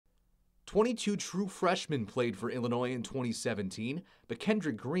22 true freshmen played for Illinois in 2017, but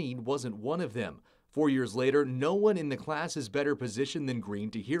Kendrick Green wasn't one of them. 4 years later, no one in the class is better positioned than Green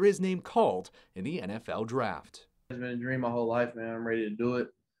to hear his name called in the NFL draft. It's been a dream my whole life, man. I'm ready to do it.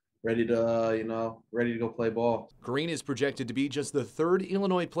 Ready to, ready to go play ball. Green is projected to be just the third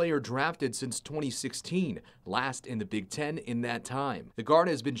Illinois player drafted since 2016, last in the Big Ten in that time. The guard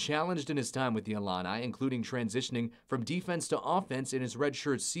has been challenged in his time with the Illini, including transitioning from defense to offense in his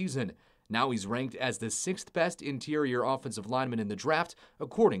redshirt season. Now he's ranked as the 6th best interior offensive lineman in the draft,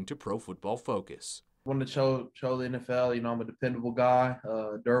 according to Pro Football Focus. I want to show the NFL, I'm a dependable guy,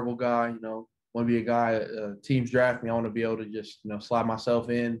 durable guy, want to be a guy, teams draft me. I want to be able to just, slide myself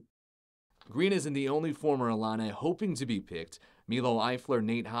in. Green isn't the only former Illini hoping to be picked. Milo Eifler,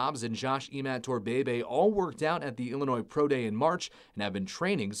 Nate Hobbs, and Josh Imatorbhebhe all worked out at the Illinois Pro Day in March and have been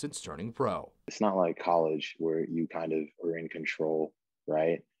training since turning pro. It's not like college where you kind of are in control,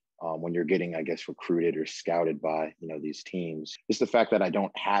 right? When you're getting, I guess, recruited or scouted by, these teams. Just the fact that I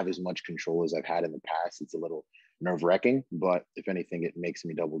don't have as much control as I've had in the past, it's a little nerve-wracking, but if anything, it makes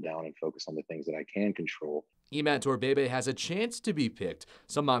me double down and focus on the things that I can control. Imatorbhebhe has a chance to be picked.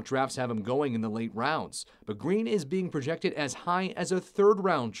 Some mock drafts have him going in the late rounds, but Green is being projected as high as a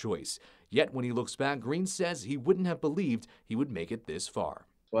third-round choice. Yet when he looks back, Green says he wouldn't have believed he would make it this far.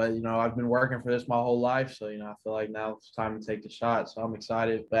 But, I've been working for this my whole life, so, I feel like now it's time to take the shot, so I'm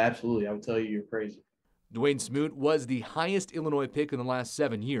excited. But absolutely, I would tell you you're crazy. Dwayne Smoot was the highest Illinois pick in the last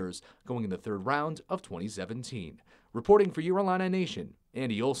 7 years, going in the 3rd round of 2017. Reporting for your Illini Nation,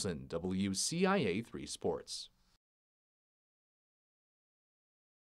 Andy Olson, WCIA 3 Sports.